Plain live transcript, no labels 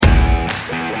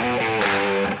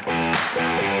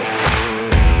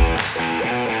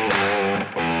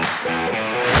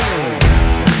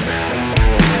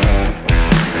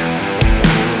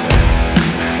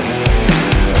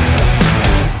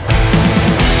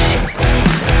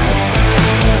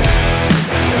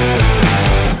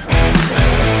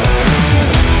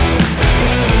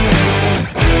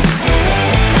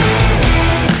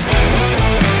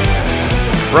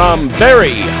From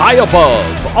very high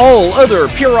above all other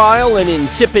puerile and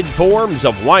insipid forms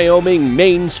of Wyoming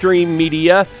mainstream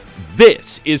media,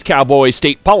 this is Cowboy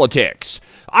State Politics.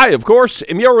 I, of course,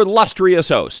 am your illustrious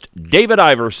host, David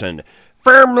Iverson,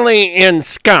 firmly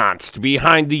ensconced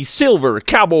behind the silver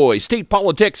Cowboy State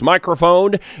Politics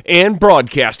microphone and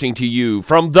broadcasting to you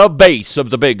from the base of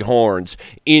the Bighorns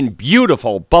in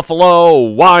beautiful Buffalo,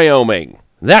 Wyoming.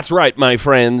 That's right, my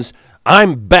friends.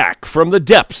 I'm back from the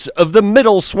depths of the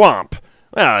Middle Swamp.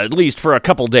 Well, at least for a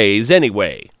couple days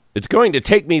anyway. It's going to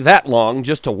take me that long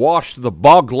just to wash the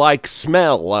bog-like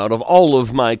smell out of all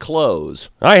of my clothes.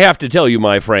 I have to tell you,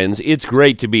 my friends, it's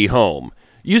great to be home.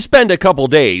 You spend a couple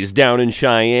days down in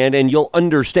Cheyenne and you'll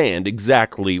understand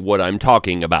exactly what I'm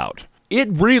talking about. It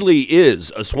really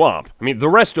is a swamp. I mean, the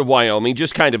rest of Wyoming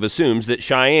just kind of assumes that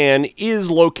Cheyenne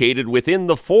is located within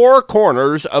the four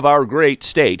corners of our great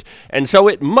state, and so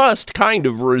it must kind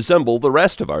of resemble the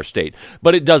rest of our state.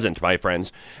 But it doesn't, my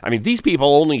friends. I mean, these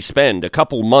people only spend a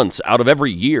couple months out of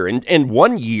every year, and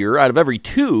 1 year out of every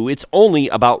two, it's only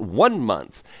about 1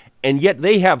 month. And yet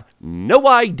they have no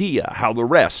idea how the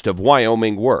rest of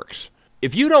Wyoming works.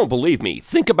 If you don't believe me,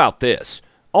 think about this.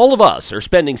 All of us are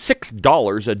spending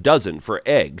 $6 a dozen for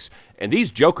eggs, and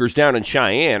these jokers down in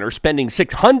Cheyenne are spending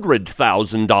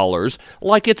 $600,000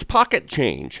 like it's pocket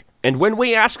change. And when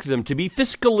we ask them to be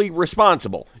fiscally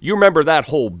responsible, you remember that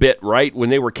whole bit, right? When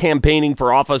they were campaigning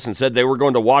for office and said they were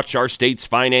going to watch our state's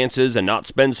finances and not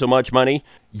spend so much money?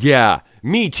 Yeah,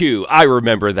 me too. I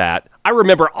remember that. I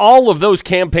remember all of those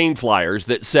campaign flyers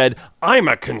that said, "I'm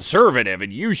a conservative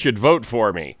and you should vote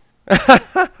for me."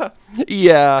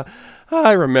 Yeah,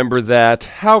 I remember that.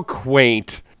 How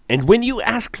quaint. And when you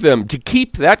ask them to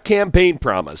keep that campaign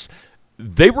promise,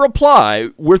 they reply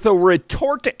with a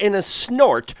retort and a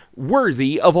snort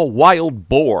worthy of a wild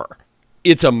boar.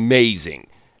 It's amazing.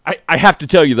 I have to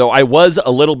tell you, though, I was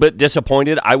a little bit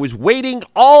disappointed. I was waiting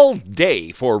all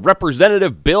day for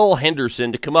Representative Bill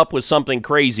Henderson to come up with something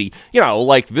crazy,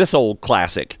 like this old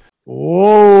classic.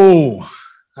 Oh,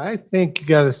 I think you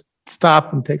got to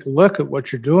stop and take a look at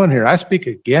what you're doing here. I speak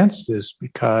against this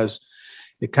because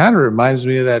it kind of reminds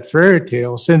me of that fairy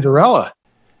tale, Cinderella.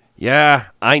 Yeah,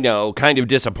 I know, kind of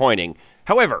disappointing.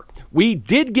 However, we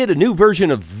did get a new version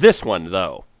of this one,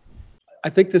 though. I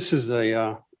think this is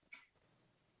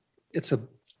it's a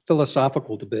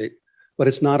philosophical debate, but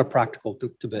it's not a practical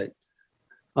debate.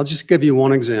 I'll just give you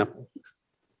one example.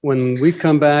 When we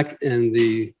come back and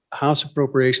the House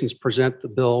Appropriations present the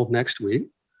bill next week,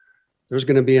 there's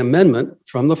going to be an amendment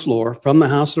from the floor, from the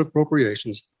House of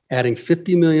Appropriations, adding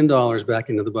 $50 million back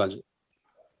into the budget.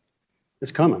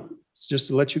 It's coming. It's just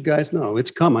to let you guys know,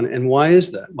 it's coming. And why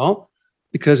is that? Well,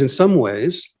 because in some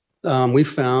ways, we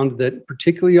found that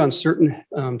particularly on certain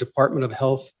Department of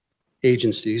Health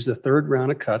agencies, the third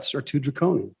round of cuts are too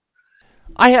draconian.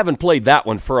 I haven't played that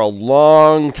one for a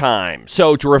long time.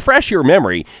 So to refresh your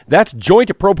memory, that's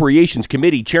Joint Appropriations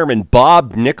Committee Chairman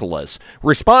Bob Nicholas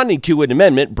responding to an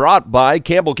amendment brought by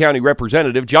Campbell County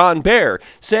Representative John Baer,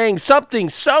 saying something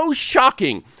so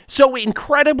shocking, so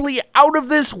incredibly out of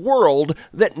this world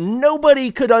that nobody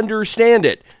could understand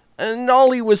it. And all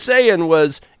he was saying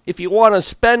was, if you want to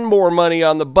spend more money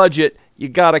on the budget, you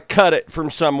got to cut it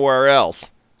from somewhere else.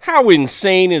 How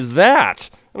insane is that?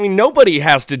 I mean, nobody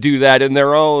has to do that in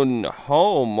their own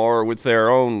home or with their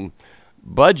own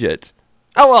budget.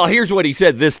 Oh, well, here's what he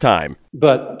said this time.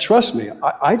 But trust me,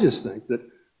 I just think that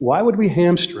why would we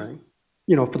hamstring,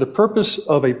 for the purpose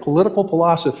of a political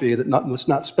philosophy that let's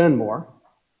not spend more.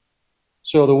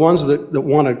 So the ones that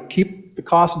want to keep the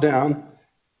costs down,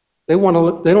 they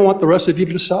don't want the rest of you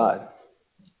to decide.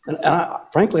 And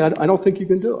frankly, I don't think you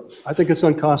can do it. I think it's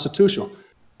unconstitutional.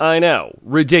 I know.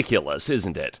 Ridiculous,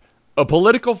 isn't it? A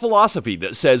political philosophy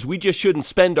that says we just shouldn't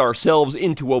spend ourselves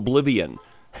into oblivion.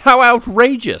 How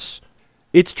outrageous!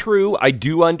 It's true, I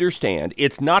do understand.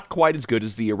 It's not quite as good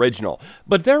as the original.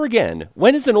 But there again,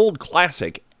 when is an old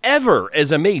classic ever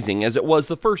as amazing as it was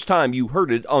the first time you heard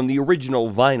it on the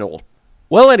original vinyl?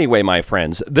 Well, anyway, my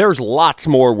friends, there's lots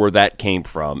more where that came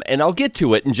from, and I'll get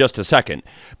to it in just a second.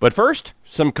 But first,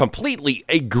 some completely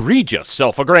egregious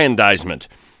self-aggrandizement.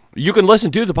 You can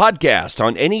listen to the podcast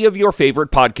on any of your favorite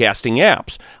podcasting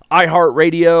apps.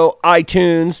 iHeartRadio,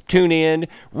 iTunes, TuneIn,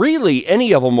 really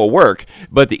any of them will work.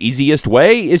 But the easiest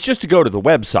way is just to go to the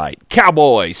website,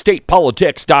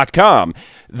 cowboystatepolitics.com.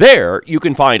 There, you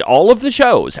can find all of the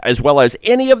shows, as well as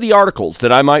any of the articles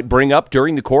that I might bring up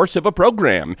during the course of a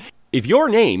program. If your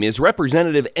name is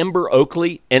Representative Ember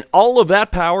Oakley, and all of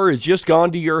that power has just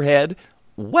gone to your head,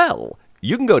 well,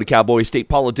 You can go to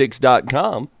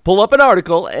cowboystatepolitics.com, pull up an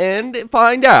article, and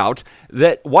find out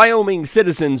that Wyoming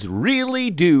citizens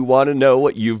really do want to know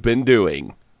what you've been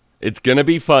doing. It's going to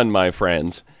be fun, my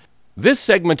friends. This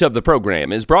segment of the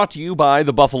program is brought to you by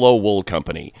the Buffalo Wool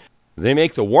Company. They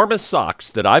make the warmest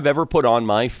socks that I've ever put on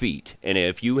my feet. And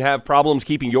if you have problems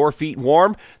keeping your feet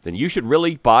warm, then you should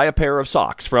really buy a pair of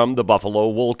socks from the Buffalo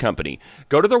Wool Company.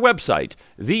 Go to their website,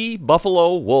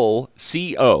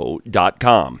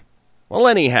 thebuffalowoolco.com. Well,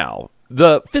 anyhow,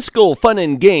 the fiscal fun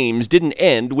and games didn't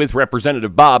end with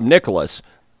Representative Bob Nicholas.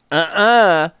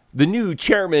 The new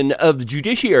chairman of the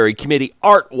Judiciary Committee,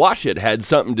 Art Washut, had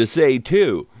something to say,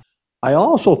 too. I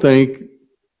also think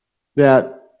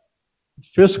that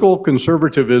fiscal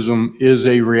conservatism is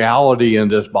a reality in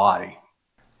this body.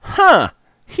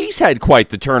 He's had quite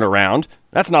the turnaround.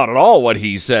 That's not at all what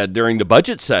he said during the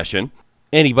budget session.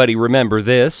 Anybody remember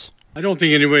this? I don't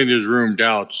think anybody in this room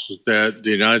doubts that the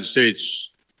United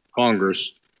States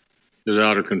Congress is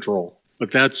out of control.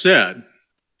 But that said,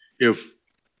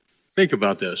 think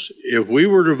about this. If we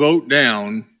were to vote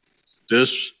down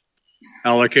this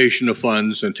allocation of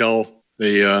funds and tell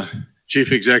the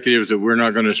chief executive that we're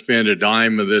not going to spend a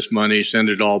dime of this money, send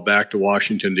it all back to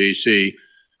Washington, D.C.,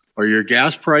 are your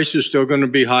gas prices still going to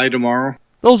be high tomorrow?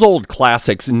 Those old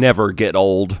classics never get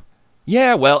old.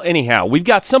 Yeah, well, anyhow, we've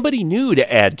got somebody new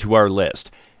to add to our list.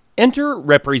 Enter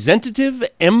Representative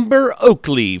Ember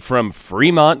Oakley from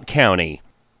Fremont County.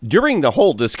 During the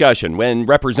whole discussion, when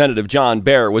Representative John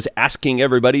Bear was asking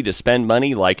everybody to spend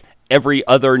money like every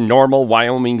other normal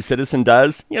Wyoming citizen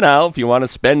does, if you want to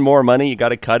spend more money, you got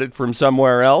to cut it from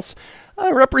somewhere else,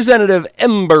 Representative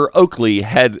Ember Oakley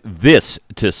had this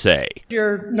to say.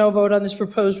 Your no vote on this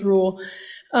proposed rule,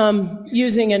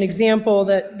 using an example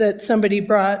that somebody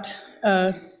brought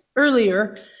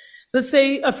earlier. Let's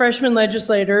say a freshman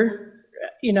legislator,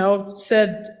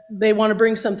 said they want to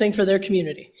bring something for their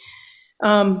community.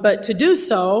 But to do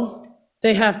so,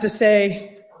 they have to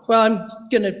say, well, I'm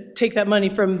going to take that money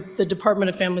from the Department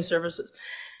of Family Services.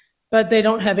 But they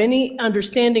don't have any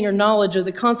understanding or knowledge of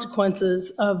the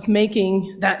consequences of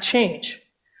making that change.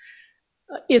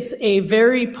 It's a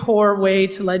very poor way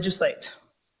to legislate.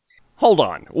 Hold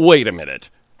on, wait a minute.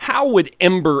 How would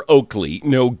Ember Oakley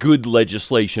know good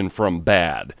legislation from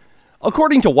bad?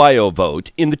 According to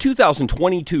WyoVote, in the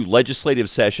 2022 legislative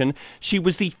session, she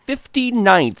was the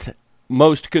 59th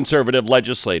most conservative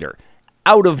legislator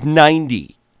out of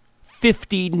 90.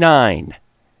 59.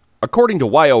 According to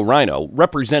WyoRhino,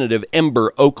 Representative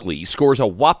Ember Oakley scores a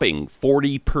whopping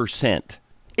 40%.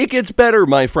 It gets better,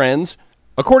 my friends.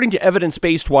 According to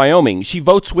Evidence-Based Wyoming, she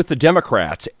votes with the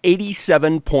Democrats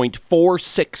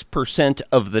 87.46%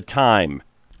 of the time.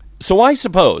 So I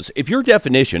suppose if your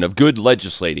definition of good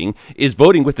legislating is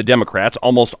voting with the Democrats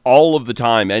almost all of the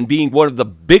time and being one of the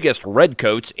biggest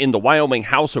redcoats in the Wyoming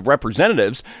House of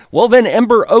Representatives, well then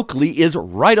Ember Oakley is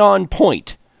right on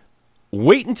point.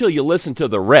 Wait until you listen to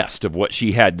the rest of what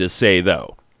she had to say,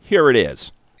 though. Here it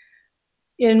is.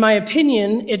 In my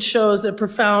opinion, it shows a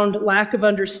profound lack of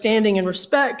understanding and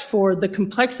respect for the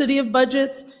complexity of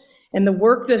budgets and the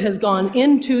work that has gone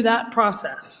into that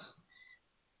process.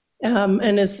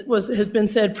 And as has been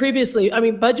said previously,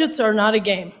 budgets are not a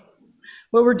game.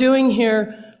 What we're doing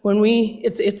here,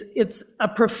 it's a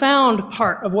profound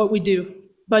part of what we do,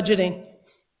 budgeting.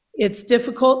 It's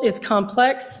difficult, it's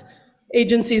complex.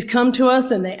 Agencies come to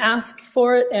us and they ask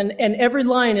for it, and every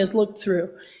line is looked through.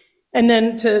 And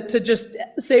then to just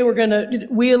say we're going to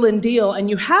wheel and deal, and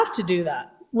you have to do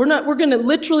that. We're going to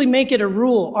literally make it a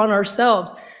rule on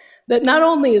ourselves that not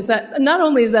only is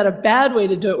that a bad way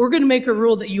to do it, we're going to make a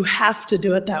rule that you have to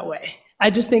do it that way.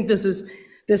 I just think this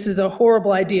is a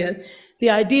horrible idea. The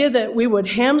idea that we would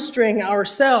hamstring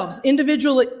ourselves,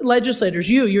 individual legislators,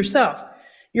 you yourself,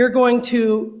 you're going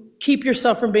to keep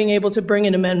yourself from being able to bring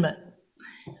an amendment.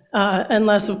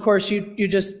 Unless, of course, you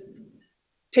just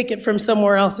take it from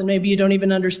somewhere else and maybe you don't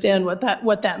even understand what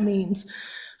that means.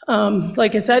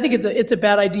 Like I said, I think it's a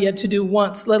bad idea to do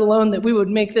once, let alone that we would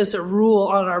make this a rule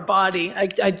on our body. I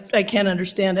can't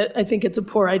understand it. I think it's a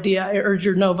poor idea. I urge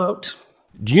your no vote.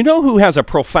 Do you know who has a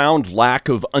profound lack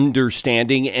of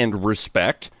understanding and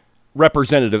respect?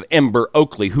 Representative Ember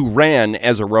Oakley, who ran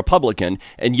as a Republican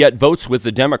and yet votes with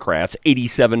the Democrats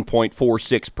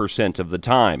 87.46% of the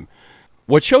time.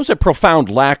 What shows a profound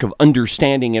lack of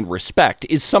understanding and respect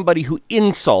is somebody who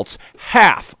insults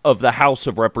half of the House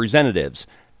of Representatives.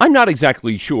 I'm not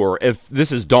exactly sure if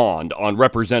this has dawned on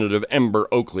Representative Ember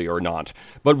Oakley or not,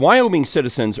 but Wyoming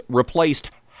citizens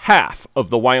replaced half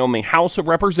of the Wyoming House of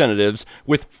Representatives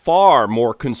with far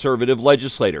more conservative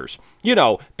legislators.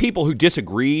 People who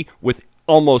disagree with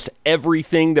almost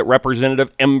everything that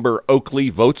Representative Ember Oakley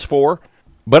votes for.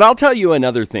 But I'll tell you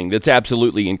another thing that's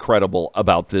absolutely incredible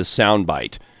about this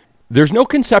soundbite. There's no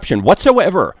conception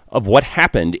whatsoever of what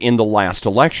happened in the last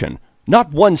election.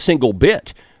 Not one single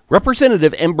bit.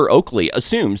 Representative Ember Oakley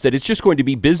assumes that it's just going to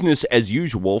be business as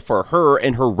usual for her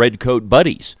and her redcoat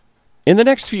buddies. In the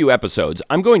next few episodes,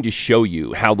 I'm going to show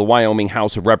you how the Wyoming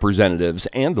House of Representatives,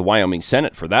 and the Wyoming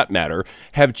Senate for that matter,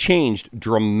 have changed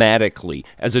dramatically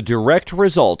as a direct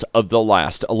result of the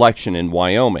last election in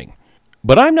Wyoming.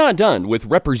 But I'm not done with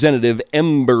Representative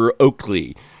Ember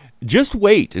Oakley. Just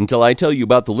wait until I tell you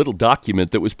about the little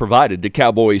document that was provided to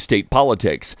Cowboy State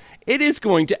Politics. It is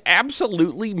going to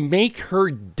absolutely make her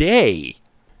day.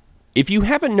 If you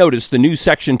haven't noticed the new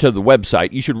section to the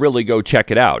website, you should really go check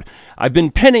it out. I've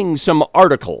been penning some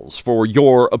articles for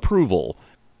your approval.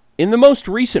 In the most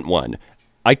recent one,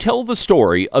 I tell the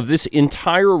story of this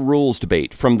entire rules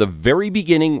debate from the very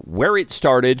beginning, where it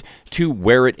started, to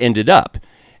where it ended up.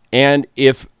 And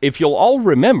if you'll all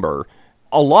remember,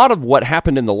 a lot of what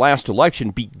happened in the last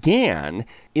election began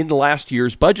in the last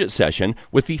year's budget session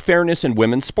with the Fairness in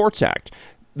Women's Sports Act.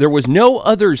 There was no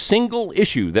other single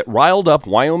issue that riled up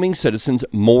Wyoming citizens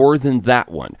more than that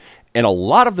one. And a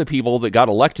lot of the people that got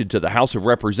elected to the House of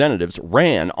Representatives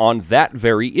ran on that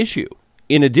very issue.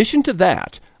 In addition to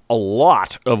that, a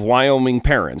lot of Wyoming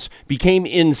parents became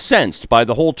incensed by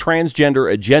the whole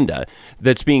transgender agenda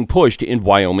that's being pushed in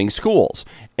Wyoming schools.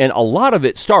 And a lot of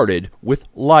it started with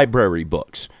library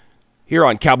books. Here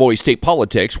on Cowboy State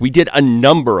Politics, we did a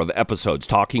number of episodes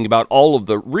talking about all of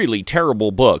the really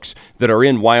terrible books that are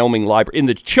in Wyoming in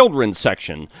the children's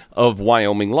section of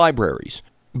Wyoming libraries.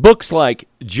 Books like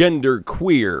Gender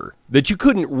Queer, that you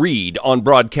couldn't read on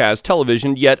broadcast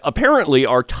television, yet apparently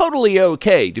are totally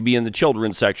okay to be in the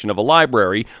children's section of a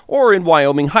library or in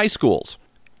Wyoming high schools.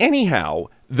 Anyhow,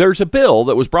 there's a bill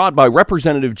that was brought by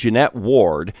Representative Jeanette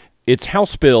Ward. It's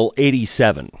House Bill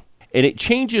 87. And it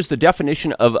changes the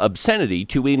definition of obscenity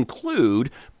to include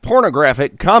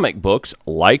pornographic comic books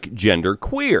like Gender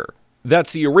Queer.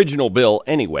 That's the original bill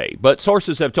anyway, but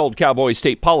sources have told Cowboy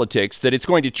State Politics that it's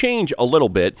going to change a little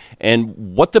bit,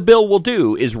 and what the bill will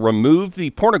do is remove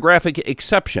the pornographic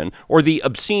exception, or the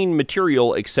obscene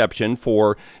material exception,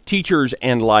 for teachers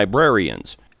and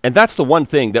librarians. And that's the one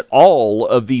thing that all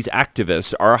of these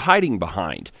activists are hiding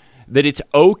behind. That it's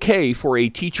okay for a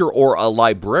teacher or a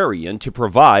librarian to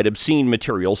provide obscene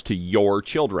materials to your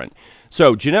children.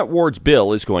 So Jeanette Ward's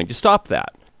bill is going to stop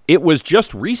that. It was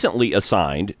just recently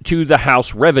assigned to the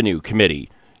House Revenue Committee.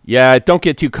 Yeah, don't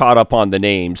get too caught up on the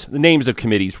names. The names of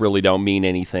committees really don't mean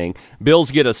anything.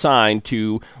 Bills get assigned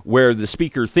to where the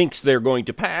speaker thinks they're going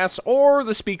to pass, or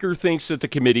the speaker thinks that the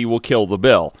committee will kill the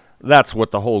bill. That's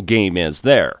what the whole game is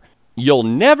there. You'll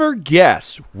never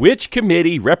guess which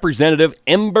committee Representative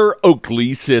Ember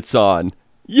Oakley sits on.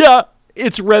 Yeah,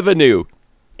 it's Revenue.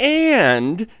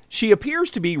 And she appears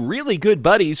to be really good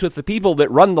buddies with the people that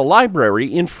run the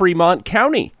library in Fremont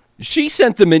County. She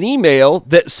sent them an email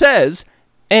that says,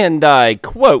 and I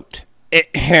quote,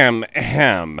 ahem,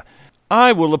 ahem,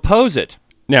 I will oppose it.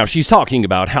 Now, she's talking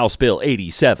about House Bill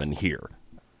 87 here.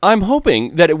 I'm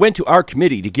hoping that it went to our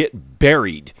committee to get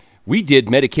buried. We did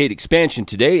Medicaid expansion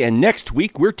today, and next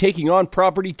week we're taking on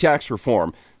property tax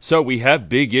reform. So we have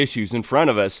big issues in front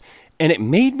of us, and it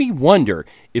made me wonder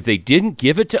if they didn't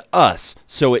give it to us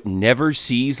so it never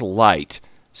sees light.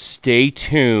 Stay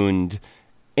tuned.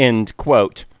 End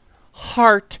quote.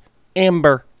 Heart,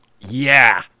 Ember.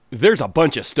 Yeah, there's a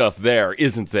bunch of stuff there,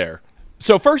 isn't there?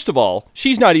 So first of all,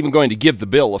 she's not even going to give the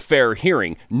bill a fair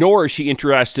hearing, nor is she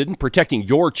interested in protecting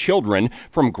your children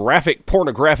from graphic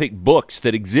pornographic books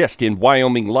that exist in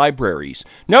Wyoming libraries.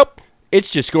 Nope,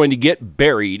 it's just going to get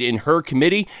buried in her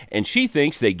committee, and she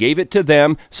thinks they gave it to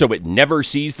them so it never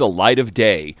sees the light of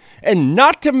day. And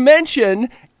not to mention,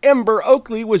 Ember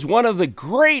Oakley was one of the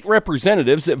great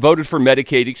representatives that voted for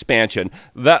Medicaid expansion.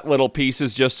 That little piece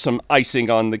is just some icing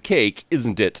on the cake,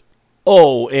 isn't it?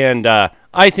 Oh, and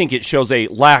I think it shows a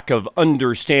lack of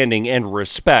understanding and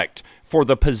respect for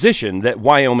the position that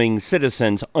Wyoming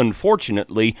citizens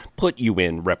unfortunately put you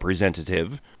in,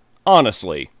 Representative.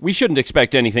 Honestly, we shouldn't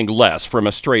expect anything less from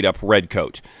a straight-up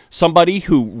redcoat. Somebody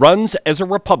who runs as a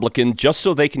Republican just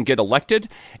so they can get elected,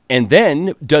 and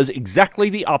then does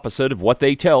exactly the opposite of what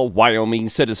they tell Wyoming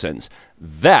citizens.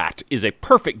 That is a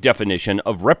perfect definition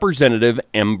of Representative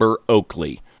Ember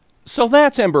Oakley. So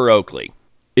that's Ember Oakley.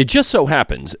 It just so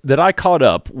happens that I caught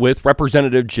up with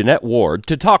Representative Jeanette Ward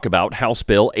to talk about House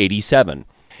Bill 87.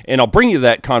 And I'll bring you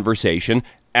that conversation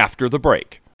after the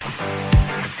break.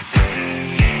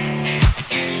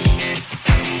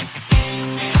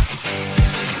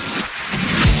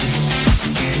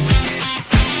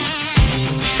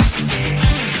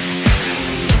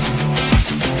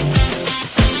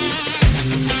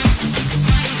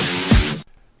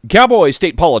 Cowboy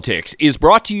State Politics is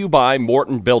brought to you by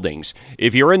Morton Buildings.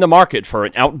 If you're in the market for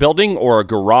an outbuilding or a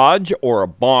garage or a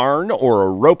barn or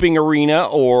a roping arena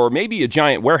or maybe a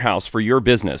giant warehouse for your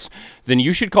business, then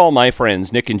you should call my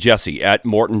friends Nick and Jesse at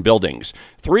Morton Buildings,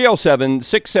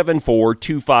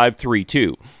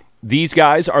 307-674-2532. These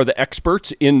guys are the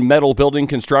experts in metal building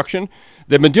construction.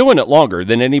 They've been doing it longer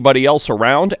than anybody else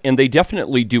around, and they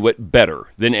definitely do it better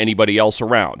than anybody else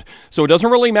around. So it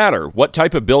doesn't really matter what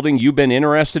type of building you've been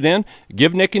interested in.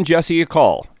 Give Nick and Jesse a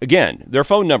call. Again, their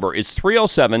phone number is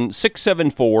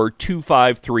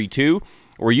 307-674-2532,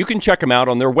 or you can check them out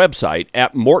on their website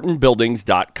at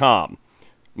mortonbuildings.com.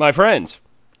 My friends,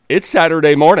 it's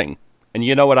Saturday morning, and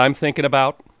you know what I'm thinking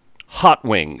about? Hot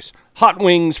wings. Hot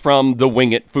wings from the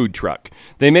Wing It food truck.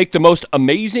 They make the most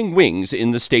amazing wings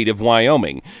in the state of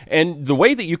Wyoming. And the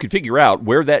way that you can figure out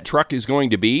where that truck is going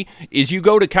to be is you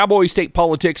go to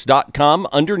cowboystatepolitics.com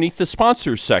underneath the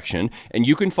sponsors section, and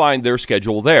you can find their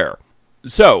schedule there.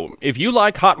 So, if you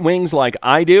like hot wings like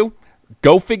I do,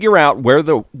 go figure out where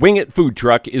the Wing It food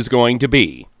truck is going to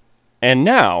be. And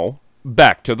now,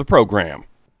 back to the program.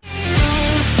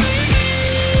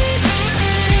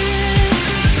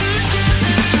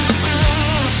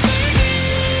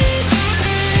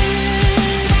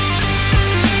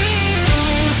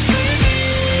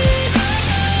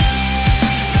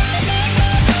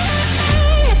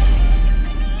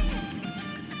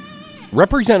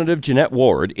 Representative Jeanette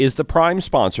Ward is the prime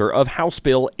sponsor of House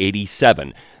Bill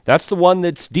 87. That's the one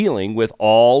that's dealing with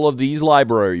all of these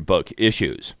library book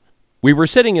issues. We were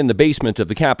sitting in the basement of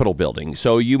the Capitol building,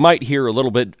 so you might hear a little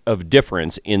bit of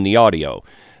difference in the audio.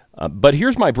 But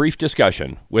here's my brief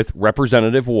discussion with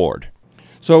Representative Ward.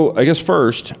 So I guess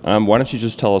first, why don't you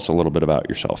just tell us a little bit about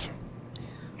yourself?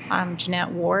 I'm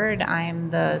Jeanette Ward. I'm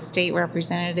the state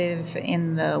representative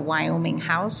in the Wyoming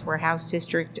House for House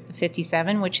District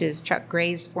 57, which is Chuck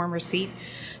Gray's former seat.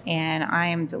 And I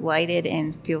am delighted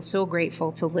and feel so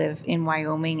grateful to live in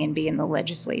Wyoming and be in the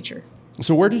legislature.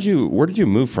 So where did you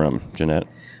move from, Jeanette?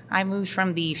 I moved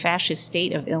from the fascist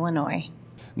state of Illinois.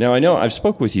 Now, I know I've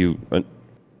spoke with you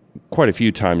quite a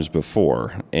few times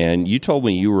before, and you told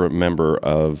me you were a member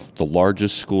of the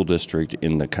largest school district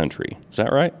in the country. Is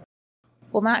that right?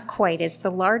 Well, not quite. It's the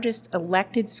largest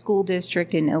elected school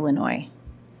district in Illinois.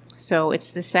 So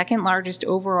it's the second largest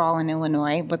overall in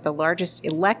Illinois, but the largest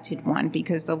elected one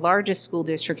because the largest school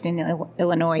district in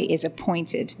Illinois is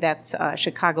appointed. That's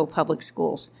Chicago Public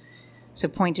Schools. It's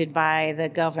appointed by the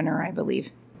governor, I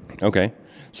believe. Okay.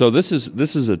 So this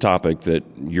is a topic that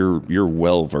you're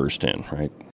well versed in,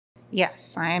 right?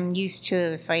 Yes, I'm used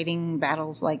to fighting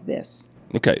battles like this.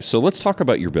 Okay, so let's talk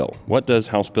about your bill. What does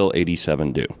House Bill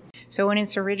 87 do? So in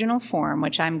its original form,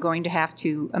 which I'm going to have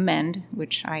to amend,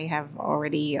 which I have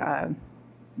already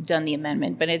done the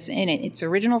amendment, but it's in its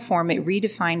original form, it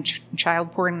redefined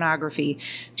child pornography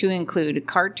to include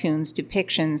cartoons,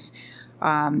 depictions,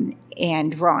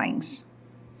 and drawings.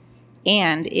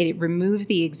 And it removed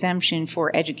the exemption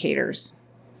for educators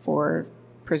for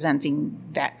presenting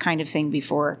that kind of thing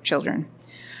before children.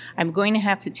 I'm going to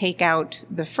have to take out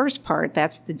the first part,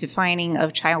 that's the defining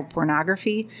of child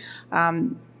pornography.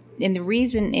 And the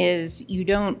reason is you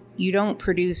don't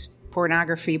produce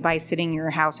pornography by sitting in your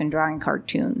house and drawing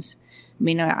cartoons. I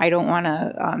mean, I don't want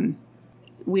to,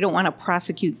 we don't want to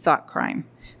prosecute thought crime.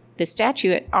 The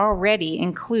statute already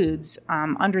includes,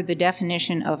 under the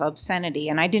definition of obscenity,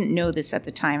 and I didn't know this at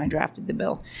the time I drafted the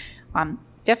bill,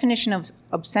 definition of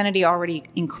obscenity already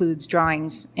includes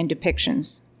drawings and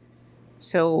depictions.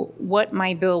 So what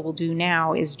my bill will do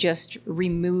now is just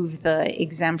remove the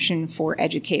exemption for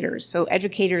educators. So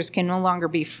educators can no longer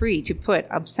be free to put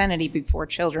obscenity before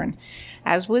children,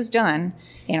 as was done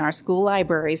in our school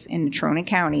libraries in Natrona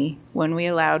County when we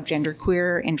allowed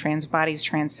genderqueer and trans bodies,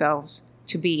 trans selves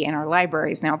to be in our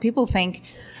libraries. Now, people think,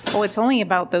 oh, it's only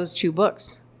about those two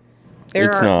books.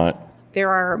 It's not.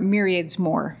 There are myriads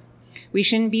more. We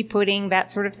shouldn't be putting that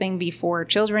sort of thing before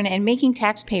children and making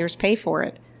taxpayers pay for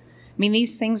it. I mean,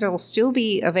 these things will still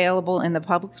be available in the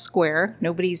public square.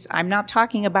 I'm not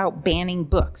talking about banning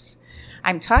books.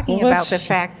 I'm talking about the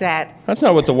fact that... That's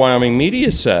not what the Wyoming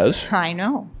media says. I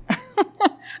know.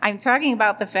 I'm talking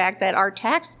about the fact that our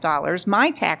tax dollars,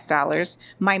 my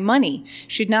money,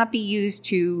 should not be used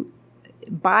to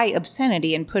buy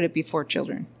obscenity and put it before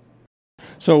children.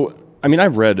 So, I mean,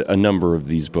 I've read a number of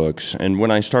these books, and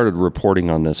when I started reporting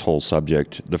on this whole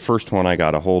subject, the first one I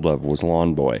got a hold of was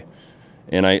Lawn Boy.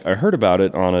 And I heard about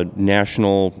it on a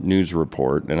national news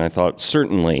report, and I thought,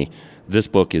 certainly, this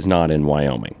book is not in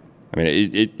Wyoming. I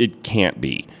mean, it can't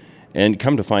be. And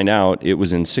come to find out, it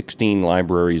was in 16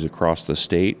 libraries across the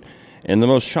state, And the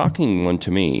most shocking one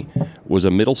to me was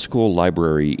a middle school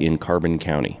library in Carbon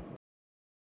County.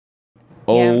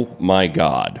 Oh my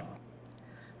God.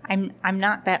 I'm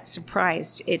not that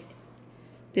surprised.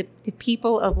 The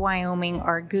people of Wyoming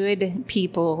are good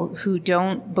people who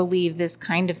don't believe this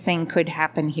kind of thing could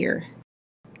happen here.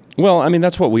 Well, I mean,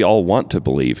 that's what we all want to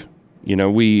believe.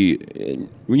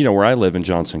 Where I live in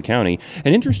Johnson County,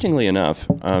 and interestingly enough,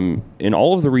 in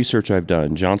all of the research I've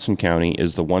done, Johnson County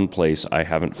is the one place I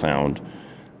haven't found,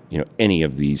 any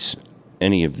of these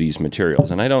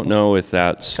materials. And I don't know if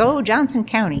that's... Go Johnson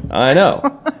County. I know.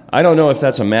 I don't know if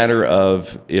that's a matter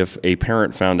of if a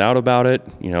parent found out about it,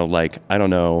 I don't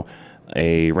know,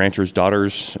 a rancher's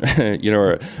daughters,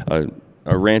 or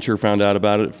a rancher found out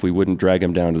about it, if we wouldn't drag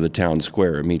him down to the town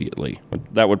square immediately.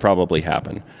 That would probably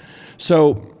happen.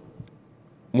 So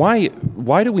why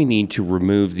do we need to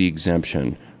remove the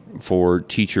exemption for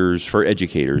teachers, for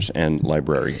educators, and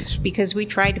librarians? Because we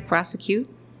tried to prosecute.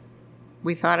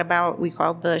 We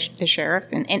called the sheriff,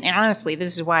 and honestly,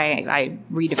 this is why I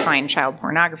redefined child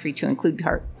pornography to include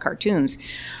cartoons.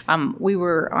 We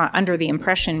were under the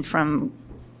impression from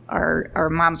our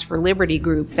Moms for Liberty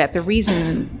group that the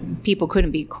reason people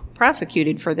couldn't be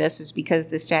prosecuted for this is because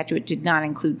the statute did not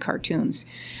include cartoons.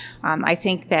 I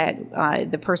think that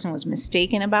the person was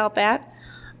mistaken about that,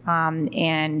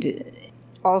 and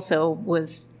also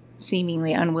was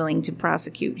seemingly unwilling to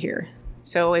prosecute here.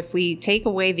 So if we take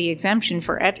away the exemption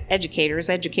for educators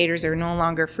are no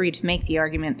longer free to make the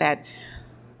argument that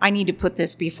I need to put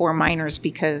this before minors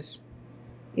because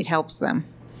it helps them.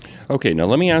 Okay, now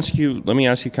let me ask you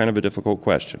kind of a difficult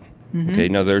question. Mm-hmm. Okay,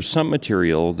 now there's some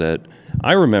material that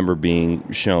I remember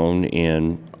being shown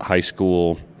in high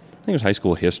school, I think it was high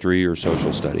school history or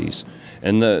social studies,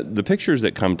 and the pictures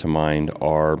that come to mind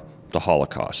are the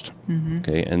Holocaust. Mm-hmm.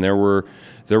 Okay, and there were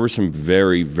some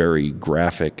very, very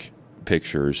graphic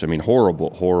pictures. I mean,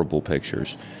 horrible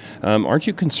pictures. Aren't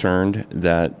you concerned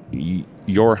that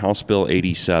your House Bill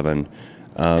 87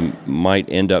 might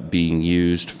end up being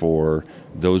used for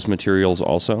those materials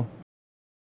also?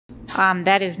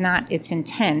 That is not its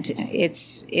intent. The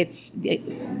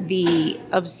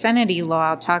obscenity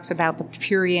law talks about the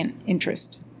prurient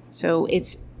interest. So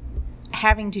it's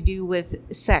having to do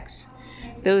with sex.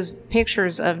 Those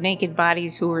pictures of naked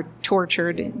bodies who were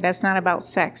tortured, that's not about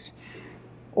sex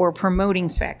or promoting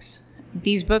sex.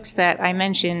 These books that I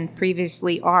mentioned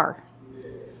previously are.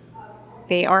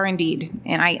 They are indeed.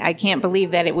 And I can't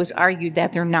believe that it was argued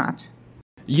that they're not.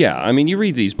 Yeah, I mean, you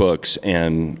read these books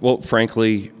and, well,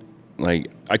 frankly,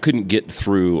 I couldn't get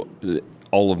through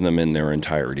all of them in their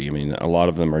entirety. I mean, a lot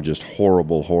of them are just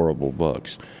horrible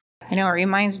books. I know, it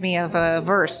reminds me of a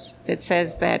verse that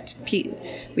says that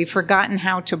we've forgotten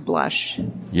how to blush.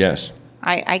 Yes.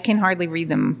 I can hardly read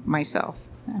them myself.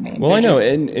 I mean, well, I know,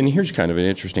 and here's kind of an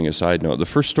interesting aside note. The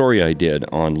first story I did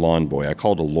on Lawn Boy, I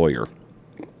called a lawyer,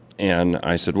 and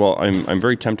I said, well, I'm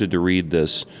very tempted to read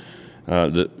this,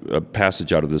 a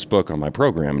passage out of this book on my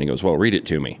program, and he goes, well, read it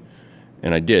to me.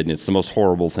 And I did, and it's the most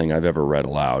horrible thing I've ever read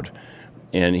aloud.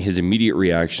 And his immediate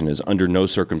reaction is, under no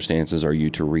circumstances are you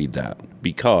to read that,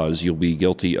 because you'll be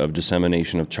guilty of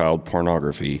dissemination of child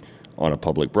pornography on a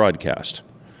public broadcast.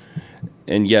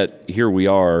 And yet, here we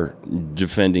are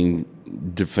defending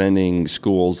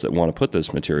schools that want to put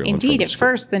this material in front of Indeed, at school.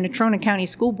 first, the Natrona County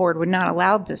School Board would not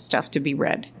allow this stuff to be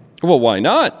read. Well, why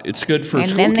not? It's good for school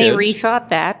kids. And then they rethought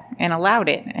that and allowed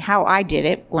it. How I did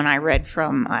it when I read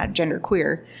from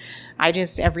Genderqueer,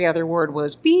 every other word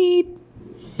was beep.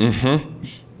 Mm-hmm.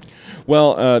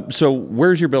 Well, so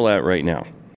where's your bill at right now?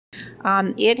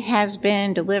 It has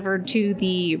been delivered to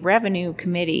the Revenue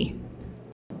Committee.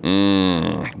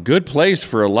 Good place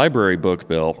for a library book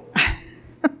bill.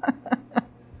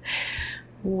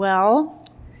 Well,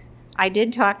 I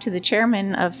did talk to the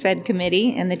chairman of said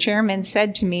committee, and the chairman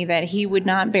said to me that he would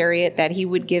not bury it, that he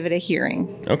would give it a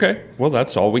hearing. Okay. Well,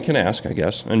 that's all we can ask, I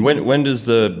guess. And when does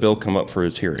the bill come up for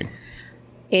its hearing?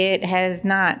 He has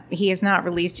not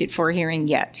released it for hearing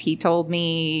yet. He told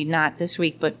me not this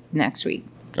week, but next week.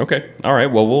 Okay. All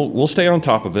right. Well, we'll stay on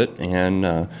top of it, and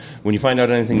when you find out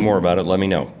anything more about it, let me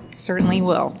know. Certainly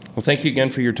will. Well, thank you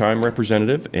again for your time,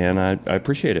 Representative, and I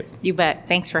appreciate it. You bet.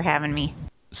 Thanks for having me.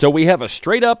 So we have a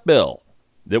straight-up bill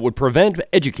that would prevent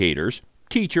educators,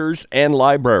 teachers, and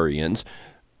librarians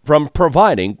from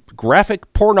providing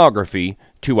graphic pornography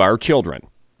to our children.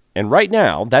 And right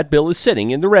now, that bill is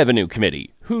sitting in the Revenue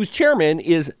Committee, whose chairman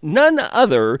is none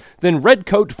other than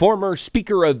Redcoat former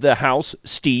Speaker of the House,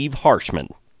 Steve Harshman.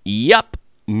 Yup,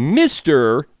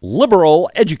 Mr. Liberal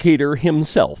Educator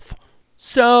himself.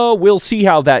 So we'll see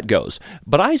how that goes.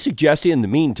 But I suggest in the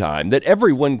meantime that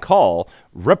everyone call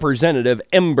Representative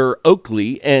Ember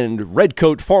Oakley and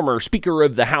Redcoat former Speaker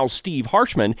of the House Steve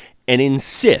Harshman and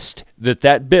insist that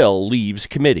that bill leaves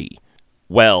committee.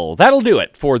 Well, that'll do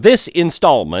it for this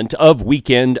installment of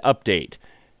Weekend Update.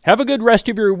 Have a good rest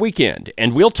of your weekend,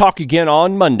 and we'll talk again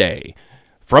on Monday.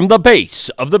 From the base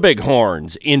of the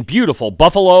Bighorns in beautiful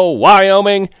Buffalo,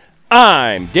 Wyoming,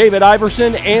 I'm David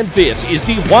Iverson, and this is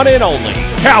the one and only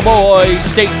Cowboy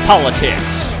State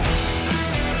Politics.